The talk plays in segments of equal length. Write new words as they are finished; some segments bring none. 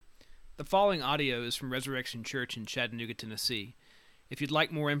The following audio is from Resurrection Church in Chattanooga, Tennessee. If you'd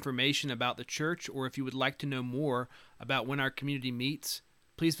like more information about the church, or if you would like to know more about when our community meets,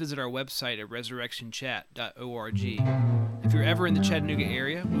 please visit our website at resurrectionchat.org. If you're ever in the Chattanooga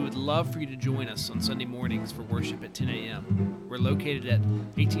area, we would love for you to join us on Sunday mornings for worship at 10 a.m. We're located at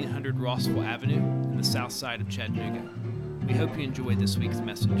 1800 Rossville Avenue in the south side of Chattanooga. We hope you enjoyed this week's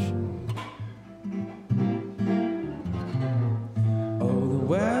message.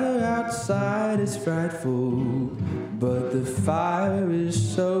 The weather outside is frightful, but the fire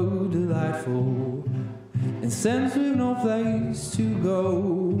is so delightful. And since we've no place to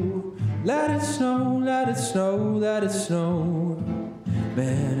go, let it snow, let it snow, let it snow.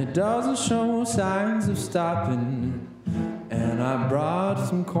 Man, it doesn't show signs of stopping, and I brought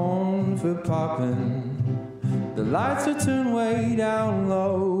some corn for popping. The lights are turned way down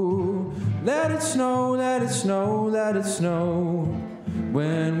low. Let it snow, let it snow, let it snow.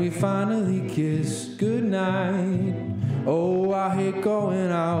 When we finally kiss goodnight, oh, I hate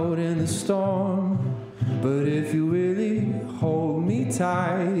going out in the storm, but if you really hold me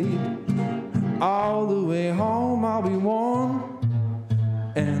tight, all the way home I'll be warm,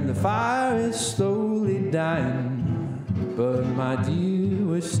 and the fire is slowly dying, but my dear,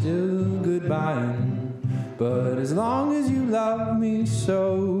 we're still goodbying, but as long as you love me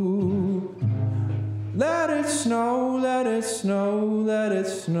so, let it snow, let it snow, let it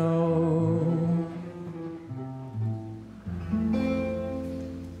snow.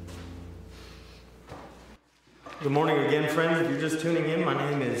 Good morning again, friends. If you're just tuning in, my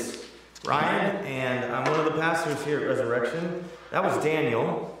name is Ryan, and I'm one of the pastors here at Resurrection. That was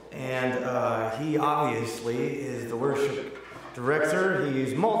Daniel, and he obviously is the worship director.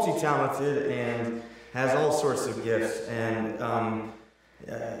 He's multi-talented and has all sorts of gifts, and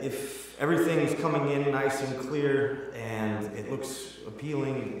if everything's coming in nice and clear and it looks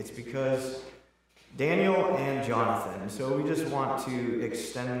appealing, it's because Daniel and Jonathan. So we just want to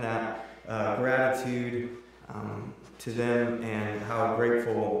extend that gratitude to them and how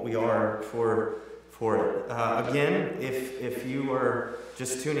grateful we are for it. Again, if you are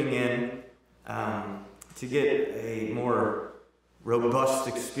just tuning in to get a more robust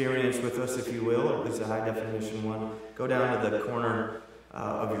experience with us, if you will, or at least a high definition one, go down to the corner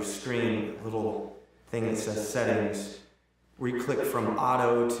of your screen, a little thing that says settings, where you click from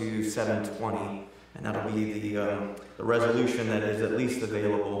auto to 720, and that'll be the resolution that is at least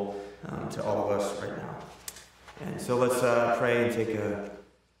available to all of us right now. And so let's pray and take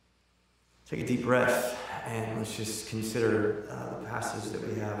a deep breath, and let's just consider the passage that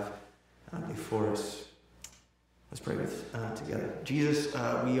we have before us. Let's pray together. Jesus,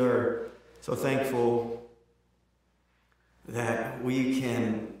 we are so thankful that we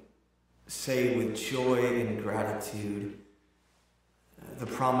can say with joy and gratitude, the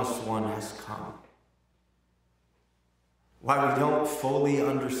promised one has come. While we don't fully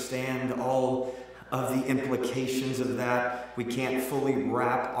understand all of the implications of that, we can't fully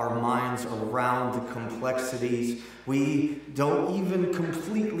wrap our minds around the complexities. We don't even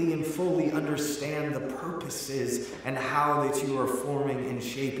completely and fully understand the purposes and how that you are forming and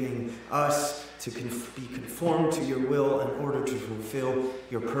shaping us to be conformed to your will in order to fulfill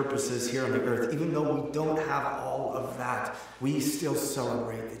your purposes here on the earth. Even though we don't have all of that, we still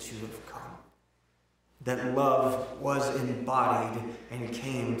celebrate that you have come. That love was embodied and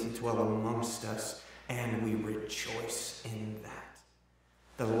came to dwell amongst us, and we rejoice in that.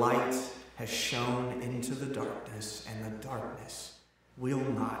 The light has shone into the darkness, and the darkness will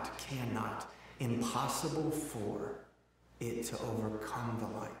not, cannot, impossible for it to overcome the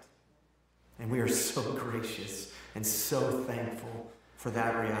light. And we are so gracious and so thankful for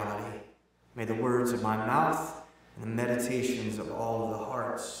that reality. May the words of my mouth and the meditations of all the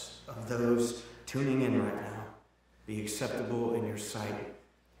hearts of those tuning in right now be acceptable in your sight,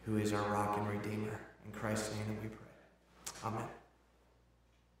 who is our rock and redeemer. In Christ's name we pray. Amen.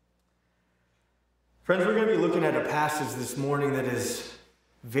 Friends, we're going to be looking at a passage this morning that is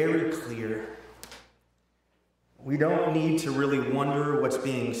very clear. We don't need to really wonder what's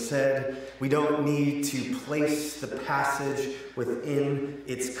being said. We don't need to place the passage within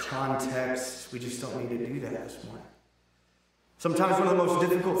its context. We just don't need to do that this morning. Sometimes one of the most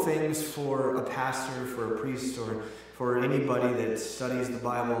difficult things for a pastor, for a priest, or for anybody that studies the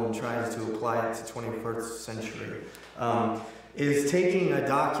Bible and tries to apply it to 21st century is taking a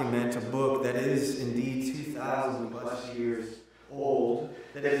document, a book that is indeed 2,000 plus years old,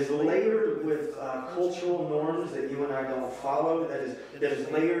 that is layered with cultural norms that you and I don't follow, that is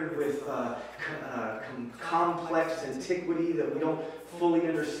layered with complex antiquity that we don't fully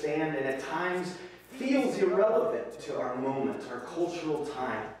understand, and at times feels irrelevant to our moment, our cultural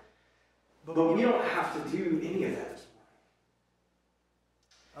time. But we don't have to do any of that this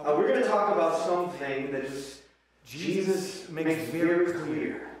morning. We're going to talk about something that Jesus makes very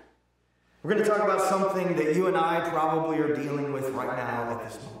clear. We're going to talk about something that you and I probably are dealing with right now at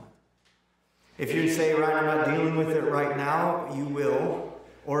this moment. If you say, Ryan, I'm not dealing with it right now, you will,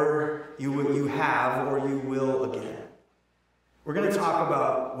 or you have, or you will again. We're going to talk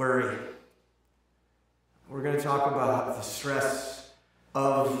about worry. We're going to talk about the stress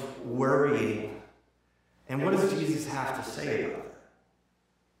of worrying. And what does Jesus have to say about that?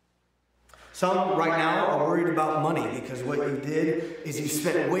 Some right now are worried about money because what you did is you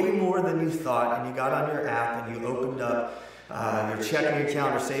spent way more than you thought, and you got on your app and you opened up your checking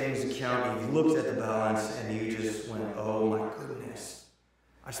account or savings account, and you looked at the balance and you just went, oh my goodness,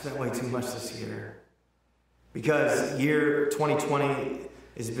 I spent way too much this year. Because year 2020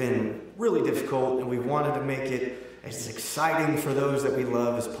 has been really difficult, and we wanted to make it as exciting for those that we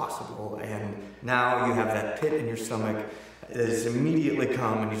love as possible. And now you have that pit in your stomach that has immediately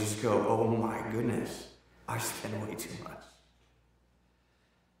come, and you just go, oh my goodness, I spent way too much.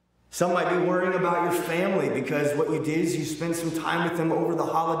 Some might be worrying about your family because what you did is you spent some time with them over the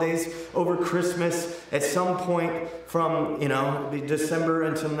holidays, over Christmas, at some point from, December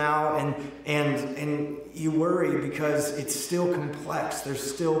until now, and you worry because it's still complex. There's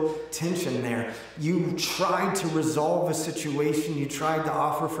still tension there. You tried to resolve a situation. You tried to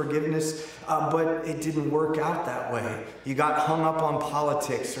offer forgiveness, but it didn't work out that way. You got hung up on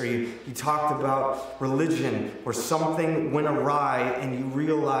politics, or you talked about religion, or something went awry, and you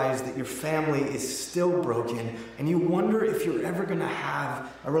realized that your family is still broken, and you wonder if you're ever going to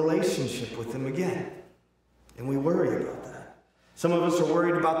have a relationship with them again. And we worry about that. Some of us are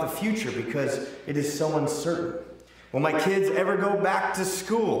worried about the future because it is so uncertain. Will my kids ever go back to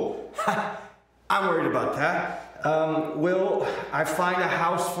school? I'm worried about that. Will I find a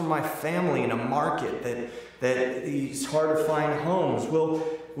house for my family in a market that it's hard to find homes?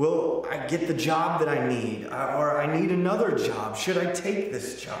 Will I get the job that I need? Or I need another job? Should I take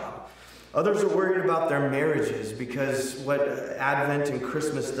this job? Others are worried about their marriages because what Advent and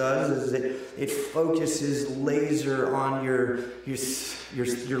Christmas does is it focuses laser on your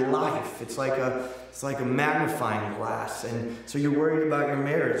life. It's like a magnifying glass, and so you're worried about your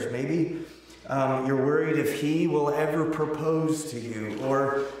marriage. Maybe you're worried if he will ever propose to you,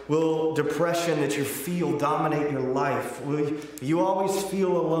 or will depression that you feel dominate your life? Will you always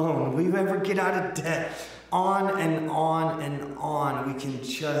feel alone? Will you ever get out of debt? On and on and on, we can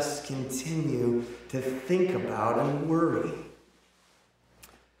just continue to think about and worry.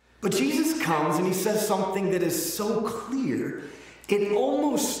 But Jesus comes and he says something that is so clear, it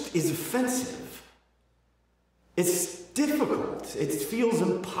almost is offensive. It's difficult. It feels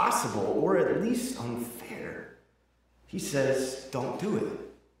impossible, or at least unfair. He says, don't do it.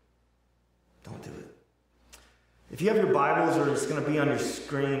 Don't do it. If you have your Bibles, or it's going to be on the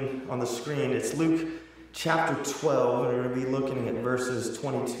screen, it's Luke chapter 12, and we're going to be looking at verses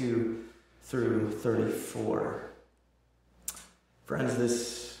 22 through 34. Friends,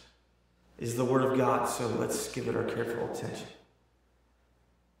 this is the Word of God, so let's give it our careful attention.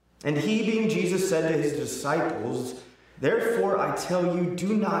 And he, being Jesus, said to his disciples, therefore I tell you,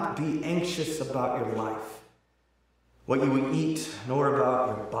 do not be anxious about your life, what you will eat, nor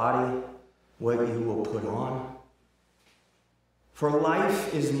about your body, what you will put on. For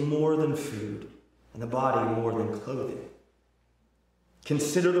life is more than food, and the body more than clothing.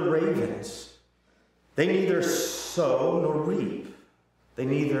 Consider the ravens. They neither sow nor reap. They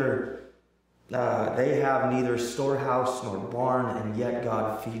have neither storehouse nor barn, and yet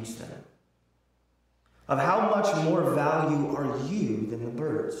God feeds them. Of how much more value are you than the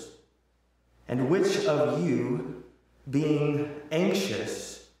birds? And which of you, being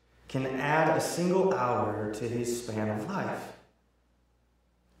anxious, can add a single hour to his span of life?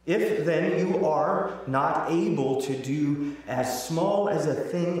 If then you are not able to do as small as a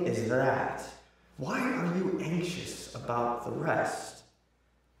thing as that, why are you anxious about the rest?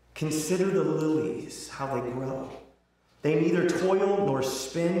 Consider the lilies, how they grow. They neither toil nor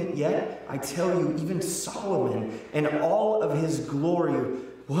spin, yet I tell you, even Solomon in all of his glory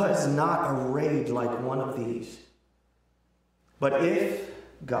was not arrayed like one of these. But if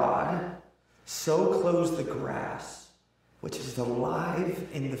God so clothes the grass, which is alive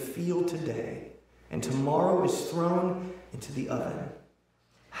in the field today, and tomorrow is thrown into the oven,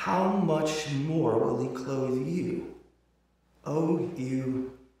 how much more will he clothe you, O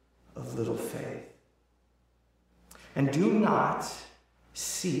you of little faith? And do not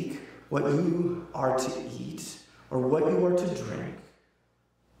seek what you are to eat or what you are to drink,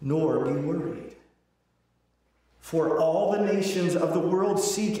 nor be worried. For all the nations of the world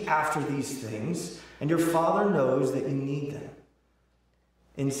seek after these things, and your Father knows that you need them.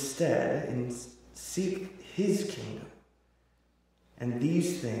 Instead, seek his kingdom, and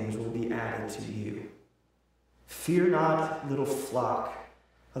these things will be added to you. Fear not, little flock.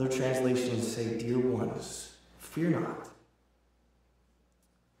 Other translations say, dear ones, fear not.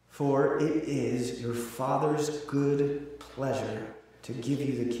 For it is your Father's good pleasure to give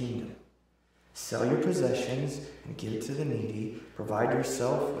you the kingdom. Sell your possessions and give it to the needy. Provide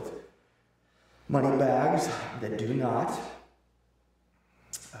yourself with money bags that do not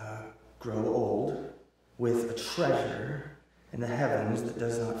grow old, with a treasure in the heavens that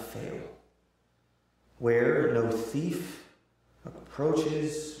does not fail, where no thief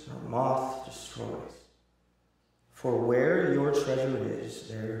approaches nor moth destroys. For where your treasure is,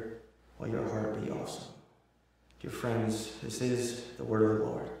 there will your heart be also. Dear friends, this is the word of the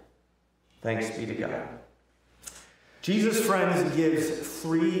Lord. Thanks be to God. Jesus, friends, gives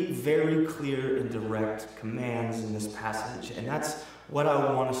three very clear and direct commands in this passage, and that's what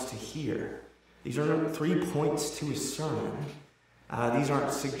I want us to hear. These are 3 points to his sermon. These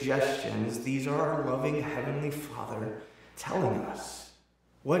aren't suggestions. These are our loving Heavenly Father telling us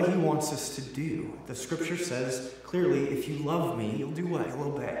what he wants us to do. The scripture says clearly, if you love me, you'll do what?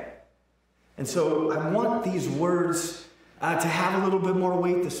 You'll obey. And so I want these words to have a little bit more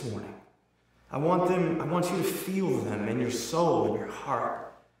weight this morning. I want you to feel them in your soul, in your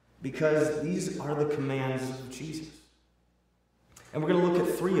heart, because these are the commands of Jesus. And we're going to look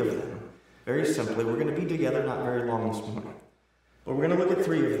at 3 of them, very simply. We're going to be together not very long this morning, but we're going to look at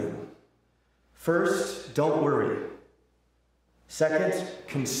 3 of them. First, don't worry. Second,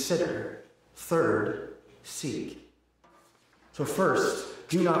 consider. Third, seek. So first,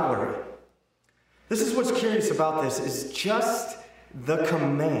 do not worry. This is what's curious about this, is just the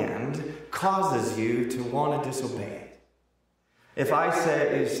command causes you to want to disobey it. If I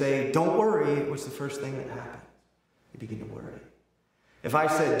say, don't worry, what's the first thing that happens? You begin to worry. If I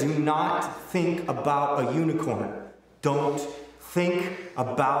said, do not think about a unicorn, don't think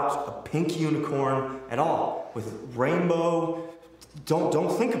about a pink unicorn at all, with rainbow,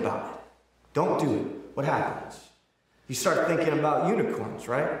 don't think about it. Don't do it. What happens? You start thinking about unicorns,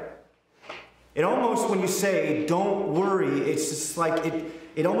 right? It almost, when you say, don't worry, it's just like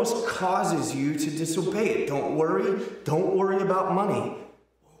it almost causes you to disobey it. Don't worry about money.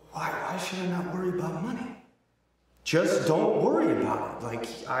 Why should I not worry about money? Just don't worry about it. Like,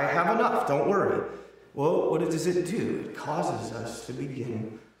 I have enough, don't worry. Well, what does it do? It causes us to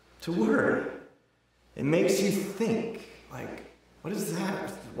begin to worry. It makes you think, like, what is that?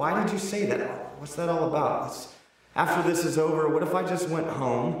 Why did you say that? What's that all about? After this is over, what if I just went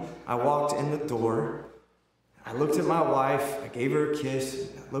home, I walked in the door, I looked at my wife, I gave her a kiss,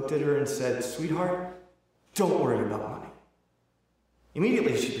 I looked at her and said, sweetheart, don't worry about money.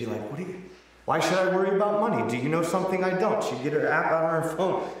 Immediately she'd be like, why should I worry about money? Do you know something I don't? She'd get her app out on her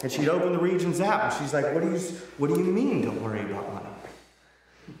phone and she'd open the Regions app and she's like, what do you mean don't worry about money?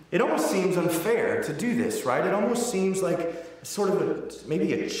 It almost seems unfair to do this, right? It almost seems like sort of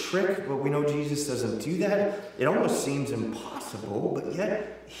maybe a trick, but we know Jesus doesn't do that. It almost seems impossible, but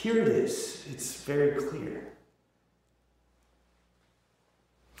yet here it is. It's very clear.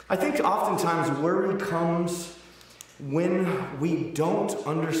 I think oftentimes worry comes when we don't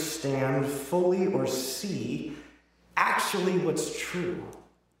understand fully or see actually what's true.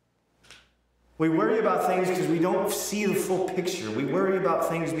 We worry about things because we don't see the full picture. We worry about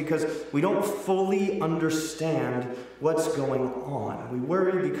things because we don't fully understand what's going on. We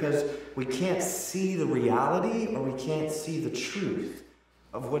worry because we can't see the reality or we can't see the truth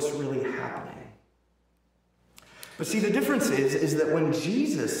of what's really happening. But see, the difference is that when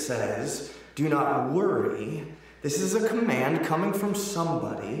Jesus says, do not worry, this is a command coming from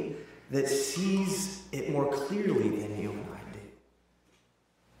somebody that sees it more clearly than you and I do.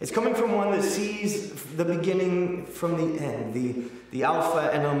 It's coming from one that sees the beginning from the end, the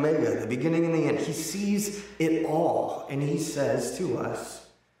Alpha and Omega, the beginning and the end. He sees it all, and he says to us,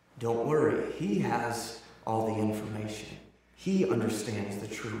 don't worry. He has all the information. He understands the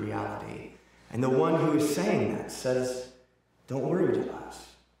true reality. And the one who is saying that says, don't worry to us.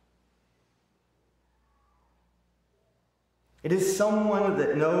 It is someone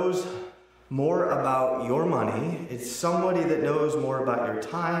that knows more about your money. It's somebody that knows more about your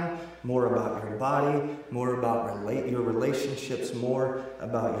time, more about your body, more about your relationships, more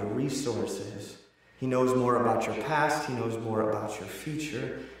about your resources. He knows more about your past. He knows more about your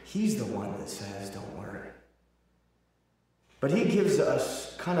future. He's the one that says, don't worry. But he gives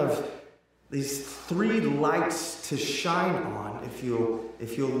us kind of these 3 lights to shine on if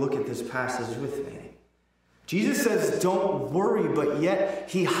you'll look at this passage with me. Jesus says don't worry, but yet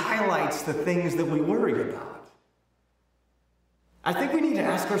he highlights the things that we worry about. I think we need to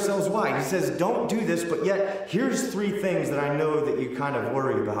ask ourselves why. He says don't do this, but yet here's 3 things that I know that you kind of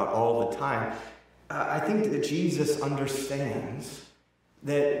worry about all the time. I think that Jesus understands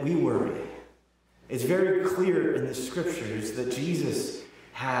that we worry. It's very clear in the scriptures that Jesus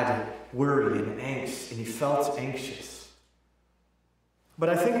had worry and angst, and he felt anxious. But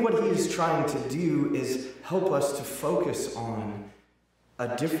I think what he is trying to do is help us to focus on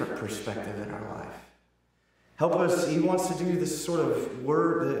a different perspective in our life. Help us, he wants to do this sort of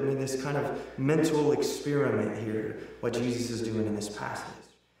this kind of mental experiment here, what Jesus is doing in this passage.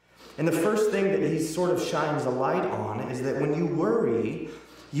 And the first thing that he sort of shines a light on is that when you worry,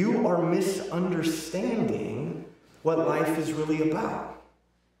 you are misunderstanding what life is really about.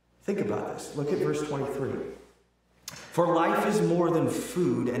 Think about this. Look at verse 23. For life is more than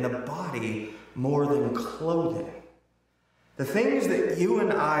food, and the body more than clothing. The things that you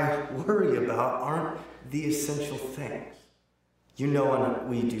and I worry about aren't the essential things. You know, and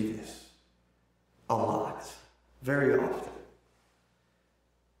we do this a lot, very often.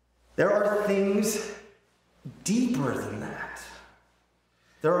 There are things deeper than that.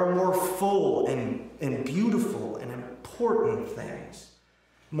 There are more full and beautiful and important things.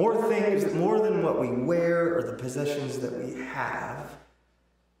 More than what we wear or the possessions that we have.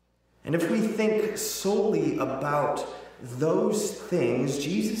 And if we think solely about those things,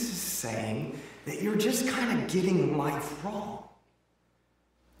 Jesus is saying that you're just kind of getting life wrong.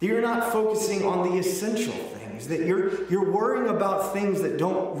 That you're not focusing on the essential things. That you're worrying about things that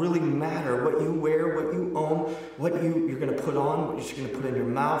don't really matter. What you wear, what you own, what you're going to put on, what you're going to put in your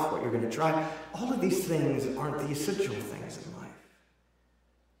mouth, what you're going to try. All of these things aren't the essential things in life.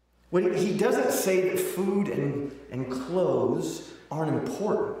 When he doesn't say that food and clothes aren't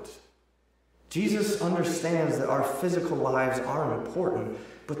important. Jesus understands that our physical lives are important,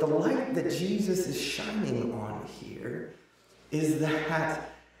 but the light that Jesus is shining on here is that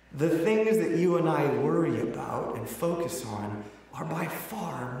the things that you and I worry about and focus on are by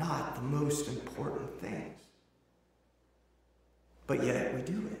far not the most important things. But yet we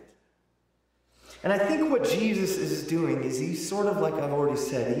do it. And I think what Jesus is doing is he's sort of, like I've already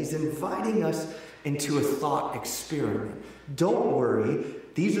said, he's inviting us into a thought experiment. Don't worry.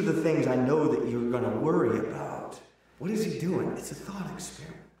 These are the things I know that you're going to worry about. What is he doing? It's a thought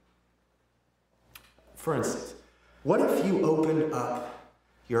experiment. For instance, what if you opened up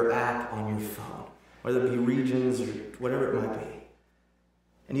your app on your phone, whether it be Regions or whatever it might be,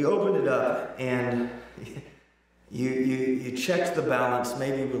 and you opened it up and you checked the balance,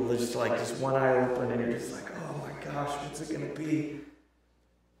 maybe with just one eye open, and you're just like, oh my gosh, what's it going to be?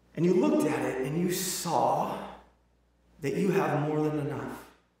 And you looked at it and you saw that you have more than enough.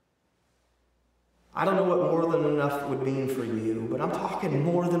 I don't know what more than enough would mean for you, but I'm talking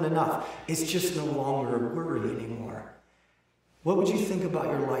more than enough. It's just no longer a worry anymore. What would you think about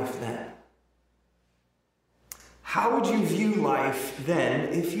your life then? How would you view life then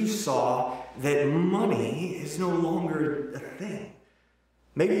if you saw that money is no longer a thing?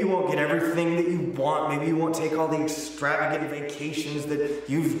 Maybe you won't get everything that you want. Maybe you won't take all the extravagant vacations that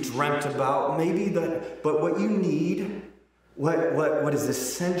you've dreamt about. But what you need, what is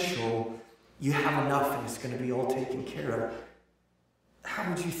essential, you have enough and it's going to be all taken care of. How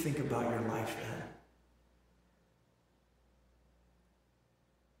would you think about your life then?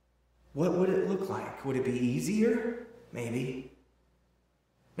 What would it look like? Would it be easier? Maybe.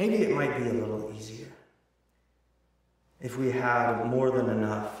 Maybe it might be a little easier if we had more than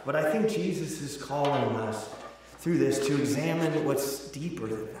enough. But I think Jesus is calling us through this to examine what's deeper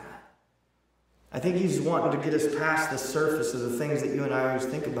than that. I think he's wanting to get us past the surface of the things that you and I always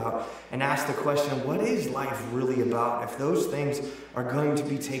think about and ask the question, what is life really about? If those things are going to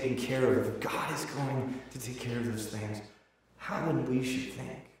be taken care of, if God is going to take care of those things, how then we should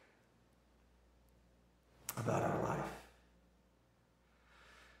think about our life.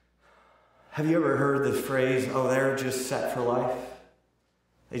 Have you ever heard the phrase, oh, they're just set for life?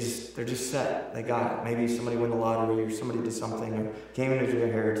 They're just set. They got it. Maybe somebody won the lottery or somebody did something or came into their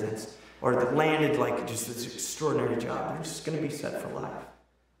inheritance or landed like just this extraordinary job. They're just going to be set for life.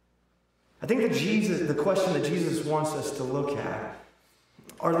 I think the question that Jesus wants us to look at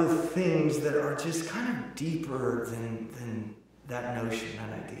are the things that are just kind of deeper than that notion,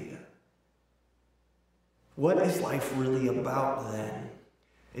 that idea. What is life really about then?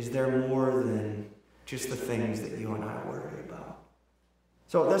 Is there more than just the things that you and I worry about?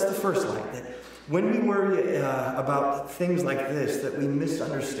 So that's the first light, that when we worry about things like this, that we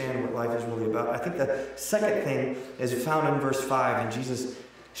misunderstand what life is really about. I think the second thing is found in verse 5, and Jesus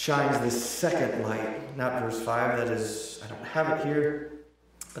shines this second light, not verse 5, that is, I don't have it here,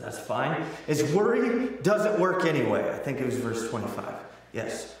 but that's fine, is worry doesn't work anyway. I think it was verse 25.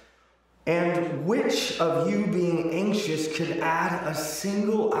 Yes. And which of you being anxious could add a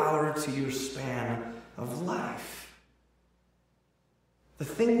single hour to your span of life? The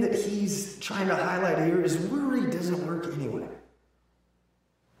thing that he's trying to highlight here is worry doesn't work anyway.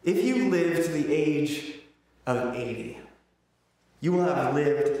 If you live to the age of 80, you will have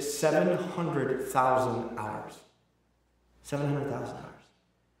lived 700,000 hours. 700,000 hours.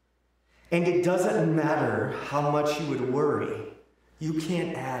 And it doesn't matter how much you would worry, you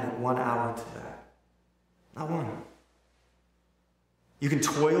can't add 1 hour to that. Not one. You can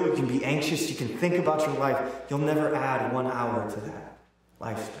toil, you can be anxious, you can think about your life. You'll never add 1 hour to that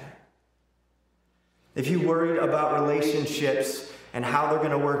lifespan. If you worried about relationships and how they're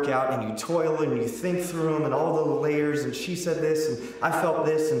going to work out, and you toil and you think through them and all the layers, and she said this, and I felt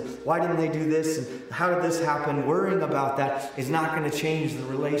this, and why didn't they do this, and how did this happen? Worrying about that is not going to change the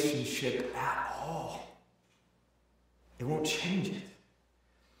relationship at all. It won't change it.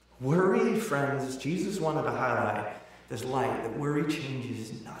 Worry, friends, Jesus wanted to highlight this light, that worry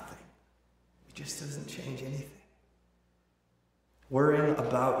changes nothing. It just doesn't change anything. Worrying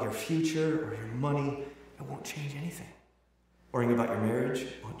about your future or your money, it won't change anything. Worrying about your marriage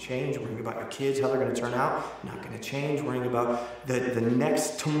won't change. Worrying about your kids, how they're going to turn out, not going to change. Worrying about the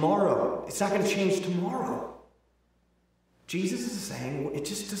next tomorrow, it's not going to change tomorrow. Jesus is saying it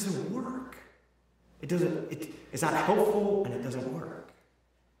just doesn't work. It's not helpful, and it doesn't work.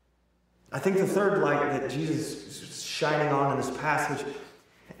 I think the third light that Jesus is shining on in this passage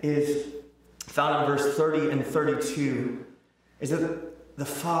is found in verse 30 and 32, is that the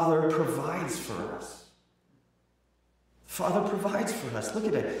Father provides for us. Father provides for us. Look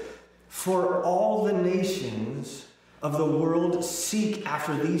at it. For all the nations of the world seek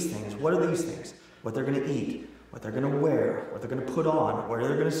after these things. What are these things? What they're going to eat, what they're going to wear, what they're going to put on, where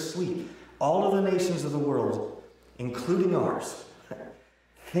they're going to sleep. All of the nations of the world, including ours,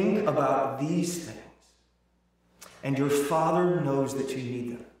 think about these things. And your Father knows that you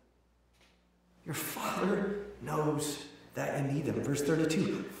need them. Your Father knows that you need them. Verse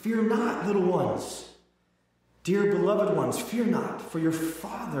 32, fear not, little ones. Dear beloved ones, fear not, for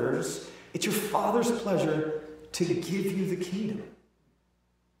it's your Father's pleasure to give you the kingdom.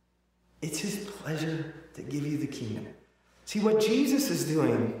 It's his pleasure to give you the kingdom. See, what Jesus is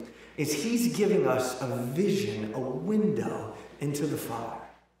doing is he's giving us a vision, a window into the Father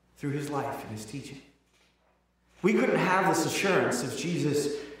through his life and his teaching. We couldn't have this assurance if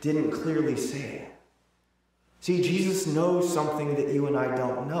Jesus didn't clearly say it. See, Jesus knows something that you and I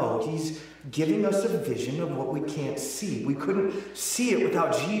don't know. He's giving us a vision of what we can't see. We couldn't see it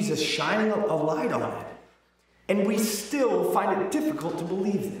without Jesus shining a light on it. And we still find it difficult to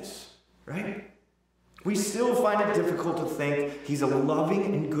believe this, right? We still find it difficult to think he's a loving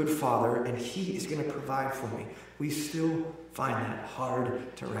and good Father and he is going to provide for me. We still find that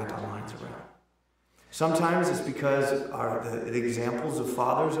hard to wrap our minds around. Sometimes it's because the examples of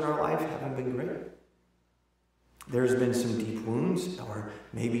fathers in our life haven't been great. There's been some deep wounds, or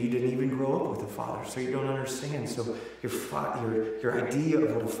maybe you didn't even grow up with a father, so you don't understand. So your idea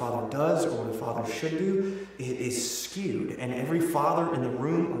of what a father does or what a father should do is skewed. And every father in the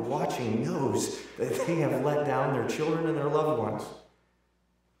room or watching knows that they have let down their children and their loved ones.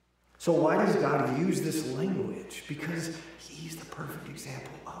 So why does God use this language? Because he's the perfect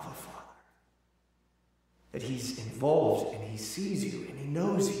example of a father. That he's involved and he sees you and he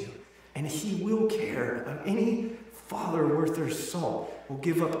knows you. And he will care. Any father worth their salt will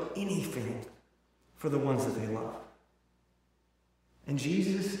give up anything for the ones that they love. And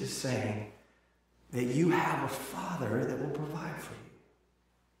Jesus is saying that you have a Father that will provide for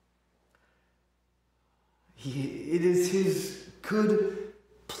you. It is his good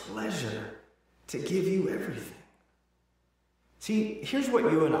pleasure to give you everything. See, here's what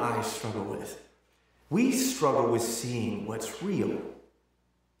you and I struggle with. We struggle with seeing what's real.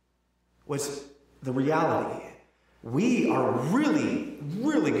 What's the reality? We are really,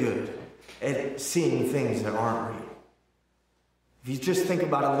 really good at seeing things that aren't real. If you just think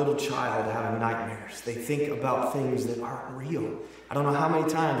about a little child having nightmares, they think about things that aren't real. I don't know how many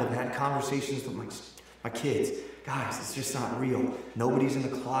times I've had conversations with my kids. Guys, it's just not real. Nobody's in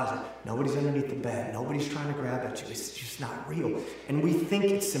the closet. Nobody's underneath the bed. Nobody's trying to grab at you. It's just not real. And we think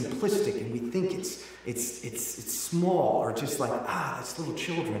it's simplistic, and we think it's small, or just like, that's little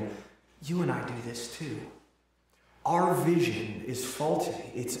children. You and I do this too. Our vision is faulty.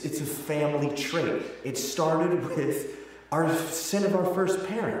 It's a family trait. It started with our sin of our first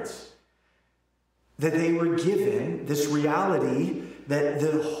parents. That they were given this reality that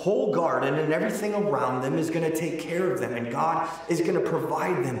the whole garden and everything around them is going to take care of them and God is going to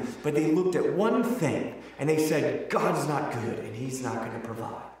provide them. But they looked at one thing and they said, God's not good and he's not going to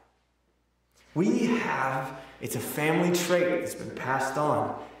provide. It's a family trait that's been passed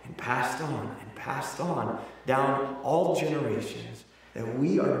on and passed on and passed on down all generations, that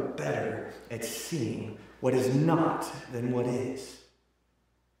we are better at seeing what is not than what is.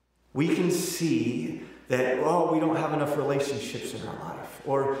 We can see that, we don't have enough relationships in our life,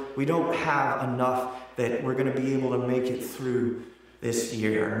 or we don't have enough that we're going to be able to make it through this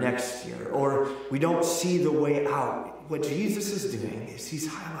year or next year, or we don't see the way out. What Jesus is doing is he's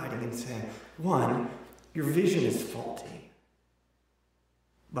highlighting and saying, one, your vision is faulty,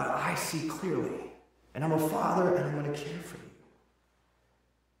 but I see clearly, and I'm a father and I'm going to care for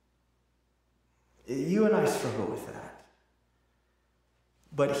you. You and I struggle with that.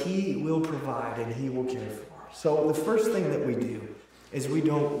 But he will provide and he will care for us. So the first thing that we do is we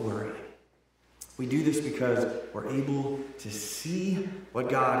don't worry. We do this because we're able to see what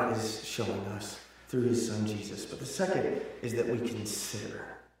God is showing us through his son Jesus. But the second is that we consider.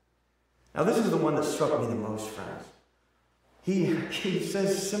 Now this is the one that struck me the most, friends. He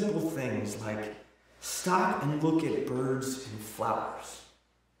says simple things like, stop and look at birds and flowers.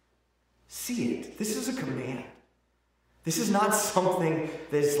 See it. This is a command. This is not something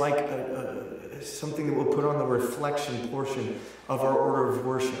that's like something that we'll put on the reflection portion of our order of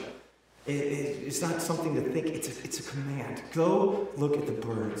worship. It's not something to think. It's a command. Go look at the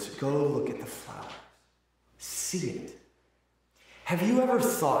birds. Go look at the flowers. See it. Have you ever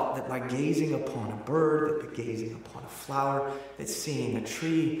thought that by gazing upon a bird, that by gazing upon a flower, that seeing a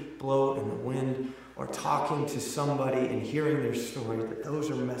tree blow in the wind, or talking to somebody and hearing their story, that those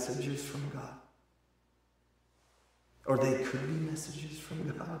are messages from God? Or they could be messages from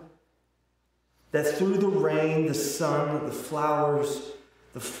God. That through the rain, the sun, the flowers,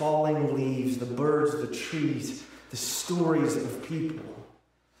 the falling leaves, the birds, the trees, the stories of people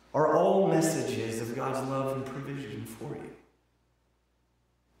are all messages of God's love and provision for you.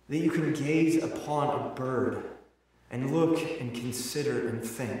 That you can gaze upon a bird and look and consider and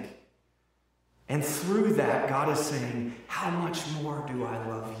think. And through that, God is saying, how much more do I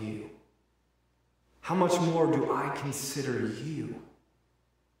love you? How much more do I consider you?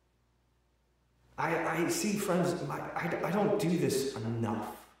 I see, friends, I don't do this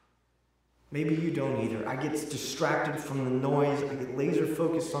enough. Maybe you don't either. I get distracted from the noise. I get laser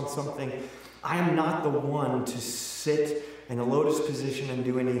focused on something. I am not the one to sit in a lotus position and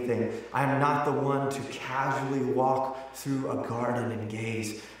do anything. I am not the one to casually walk through a garden and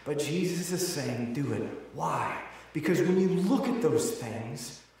gaze. But Jesus is saying, do it. Why? Because when you look at those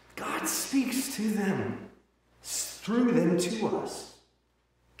things, God speaks to them, through them to us.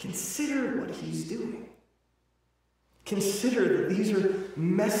 Consider what he's doing. Consider that these are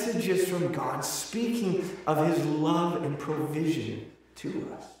messages from God speaking of his love and provision to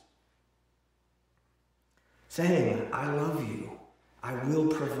us. Saying, I love you. I will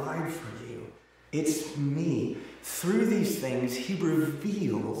provide for you. It's me. Through these things, he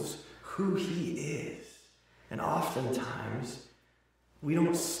reveals who he is. And oftentimes, we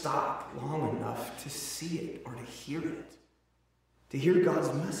don't stop long enough to see it or to hear it. To hear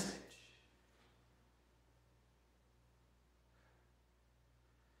God's message.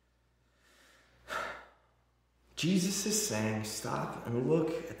 Jesus is saying, stop and look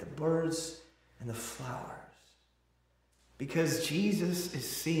at the birds and the flowers. Because Jesus is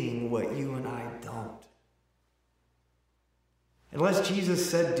seeing what you and I don't. Unless Jesus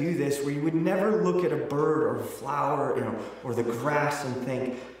said do this, we would never look at a bird or a flower, or the grass and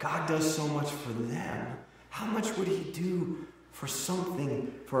think, God does so much for them. How much would he do for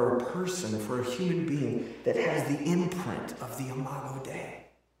something, for a person, for a human being that has the imprint of the Imago Dei?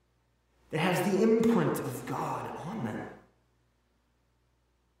 That has the imprint of God on them?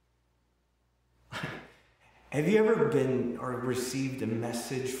 Have you ever been or received a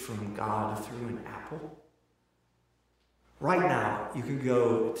message from God through an apple? Right now, you could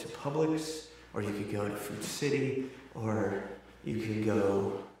go to Publix, or you could go to Food City, or you could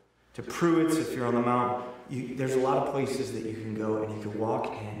go to Pruitt's if you're on the mountain. There's a lot of places that you can go and you can walk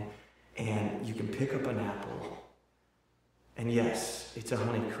in and you can pick up an apple. And yes, it's a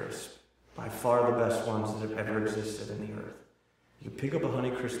Honeycrisp. By far the best ones that have ever existed in the earth. You can pick up a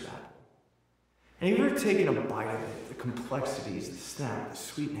Honeycrisp apple. And you've ever taken a bite of it, the complexities, the snap, the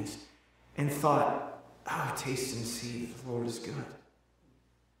sweetness, and thought, taste and see that the Lord is good.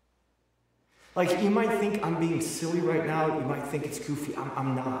 Like, you might think I'm being silly right now. You might think it's goofy.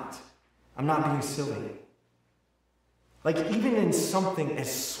 I'm not. I'm not being silly. Like, even in something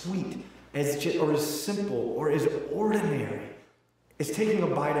as sweet or as simple or as ordinary is taking a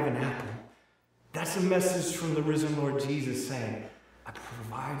bite of an apple. That's a message from the risen Lord Jesus saying, I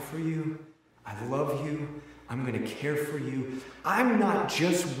provide for you, I love you, I'm going to care for you. I'm not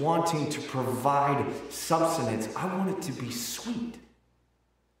just wanting to provide substance, I want it to be sweet.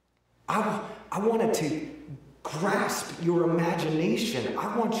 I want it to grasp your imagination.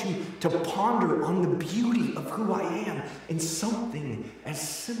 I want you to ponder on the beauty of who I am in something as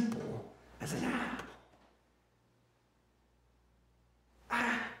simple as an apple.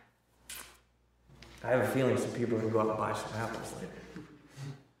 I have a feeling some people are going to go out and buy some apples later.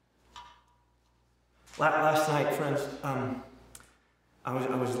 Last night, friends,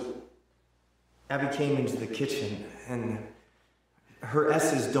 Abby came into the kitchen, and her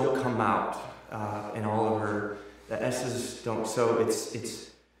S's don't come out in all of her. The S's don't. So it's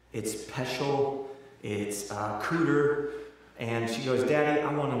Peschel, it's Cooter, and she goes, Daddy,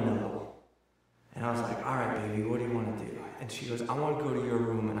 I want a nuggle. And I was like, all right, baby, what do you want to do? And she goes, I want to go to your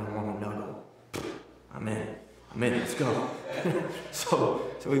room and I want a nuggle. I'm in, let's go. So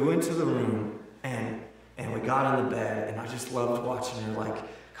we went to the room and we got on the bed, and I just loved watching her like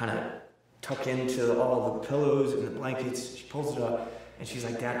kind of tuck into all the pillows and the blankets. She pulls it up and she's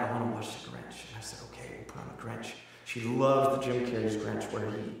like, Dad, I want to watch the Grinch. And I said, okay, we'll put on the Grinch. She loves the Jim Carrey's Grinch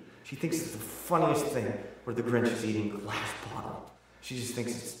where she thinks it's the funniest thing where the Grinch is eating a glass bottle. She just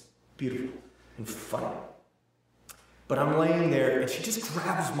thinks it's beautiful and funny. But I'm laying there and she just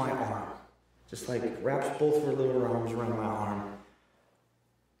grabs my arm. Just like wraps both of her little arms around my arm.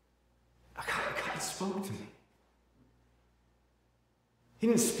 God spoke to me. He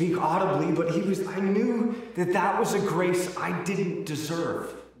didn't speak audibly, but I knew that was a grace I didn't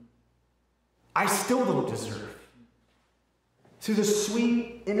deserve. I still don't deserve. To the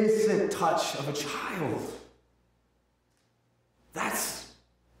sweet, innocent touch of a child. That's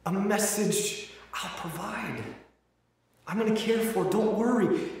a message I'll provide. I'm going to care for. Don't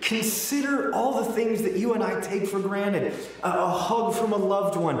worry. Consider all the things that you and I take for granted. A hug from a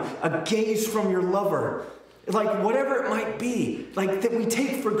loved one, a gaze from your lover, like whatever it might be, like that we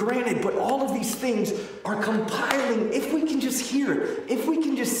take for granted. But all of these things are compiling, if we can just hear it, if we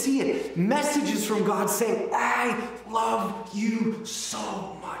can just see it, messages from God saying, I love you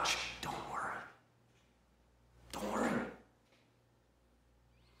so much. Don't worry. Don't worry.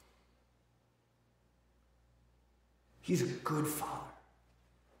 He's a good Father.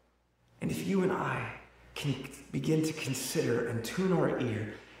 And if you and I can begin to consider and tune our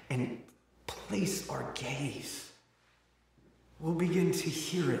ear and place our gaze, we'll begin to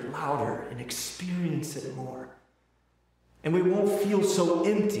hear it louder and experience it more. And we won't feel so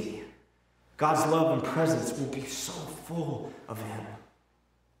empty. God's love and presence will be so full of Him.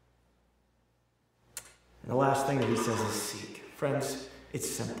 And the last thing that He says is seek. Friends, it's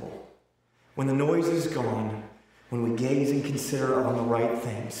simple. When the noise is gone, when we gaze and consider on the right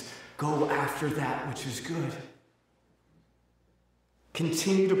things, go after that which is good.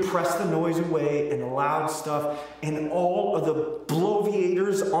 Continue to press the noise away and the loud stuff and all of the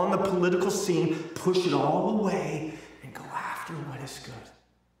bloviators on the political scene. Push it all away and go after what is good.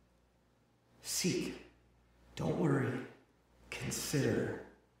 Seek. Don't worry. Consider.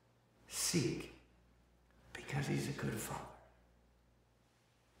 Seek. Because He's a good Father.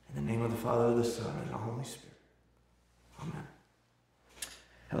 In the name of the Father, the Son, and the Holy Spirit. Amen.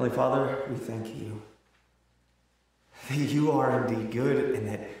 Heavenly Father, we thank you that you are indeed good and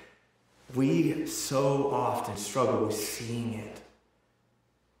that we so often struggle with seeing it.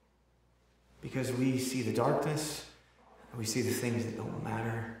 Because we see the darkness, we see the things that don't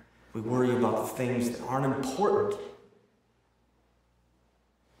matter, we worry about the things that aren't important.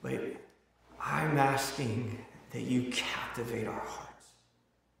 But I'm asking that you captivate our hearts.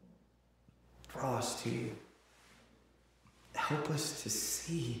 Draw us to you. Help us to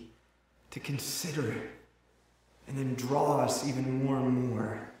see, to consider, and then draw us even more and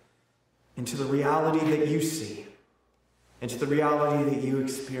more into the reality that you see, into the reality that you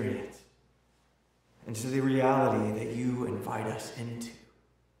experience, into the reality that you invite us into.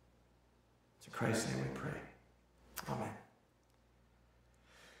 It's in Christ's name we pray. Amen.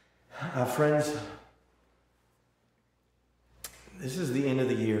 Friends, this is the end of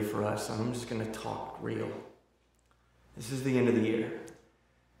the year for us. I'm just going to talk real. This is the end of the year.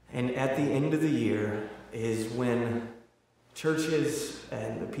 And at the end of the year is when churches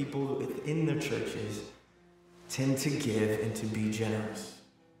and the people within the churches tend to give and to be generous.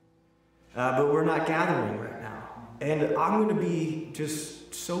 But we're not gathering right now. And I'm going to be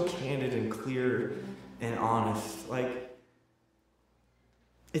just so candid and clear and honest. Like,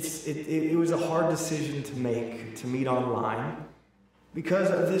 it was a hard decision to make, to meet online, because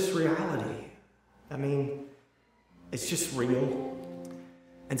of this reality. I mean, it's just real.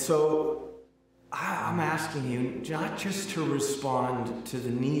 And so I'm asking you not just to respond to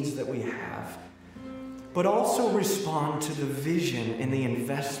the needs that we have, but also respond to the vision and the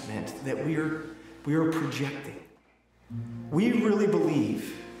investment that we are projecting. We really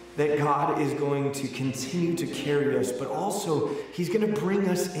believe that God is going to continue to carry us, but also He's going to bring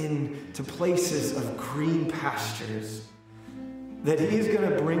us into places of green pastures. That He is going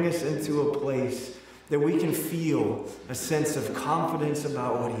to bring us into a place that we can feel a sense of confidence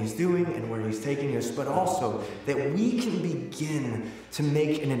about what He's doing and where He's taking us, but also that we can begin to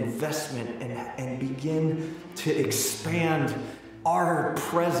make an investment and begin to expand our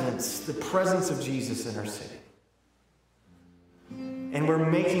presence, the presence of Jesus in our city. And we're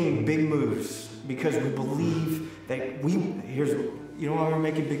making big moves because we believe that you know why we're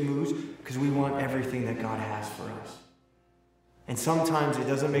making big moves? Because we want everything that God has for us. And sometimes it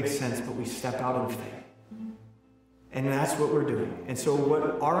doesn't make sense, but we step out in faith. And that's what we're doing. And so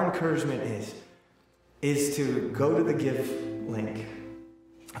what our encouragement is to go to the Give link.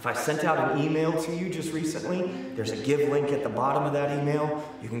 If I sent out an email to you just recently, there's a Give link at the bottom of that email.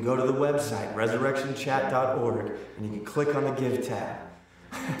 You can go to the website, resurrectionchat.org, and you can click on the Give tab.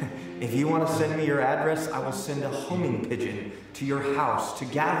 If you want to send me your address, I will send a homing pigeon to your house to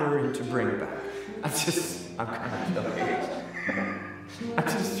gather and to bring back. I'm kind of joking. I'm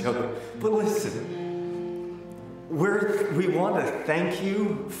just joking. But listen, we want to thank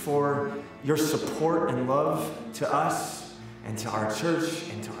you for your support and love to us and to our church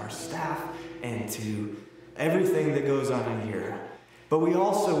and to our staff and to everything that goes on here. But we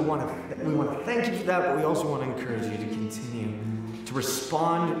also want to thank you for that, but we also want to encourage you to continue to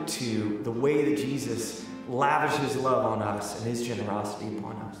respond to the way that Jesus lavishes love on us and His generosity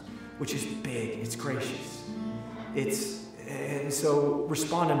upon us, which is big, it's gracious. And so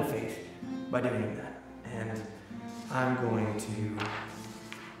respond in faith by doing that. And I'm going to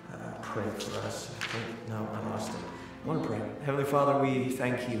pray for us. I lost it. I want to pray. Heavenly Father, we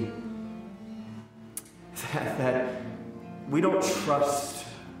thank you that we don't trust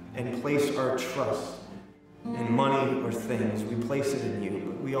and place our trust in money or things. We place it in you,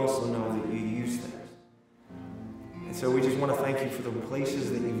 but we also know that you use things. And so we just want to thank you for the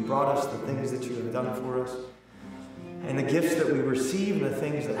places that you've brought us, the things that you have done for us, and the gifts that we receive and the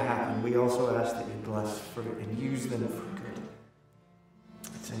things that happen. We also ask that you bless and use them for good.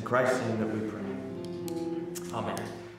 It's in Christ's name that we pray. Amen.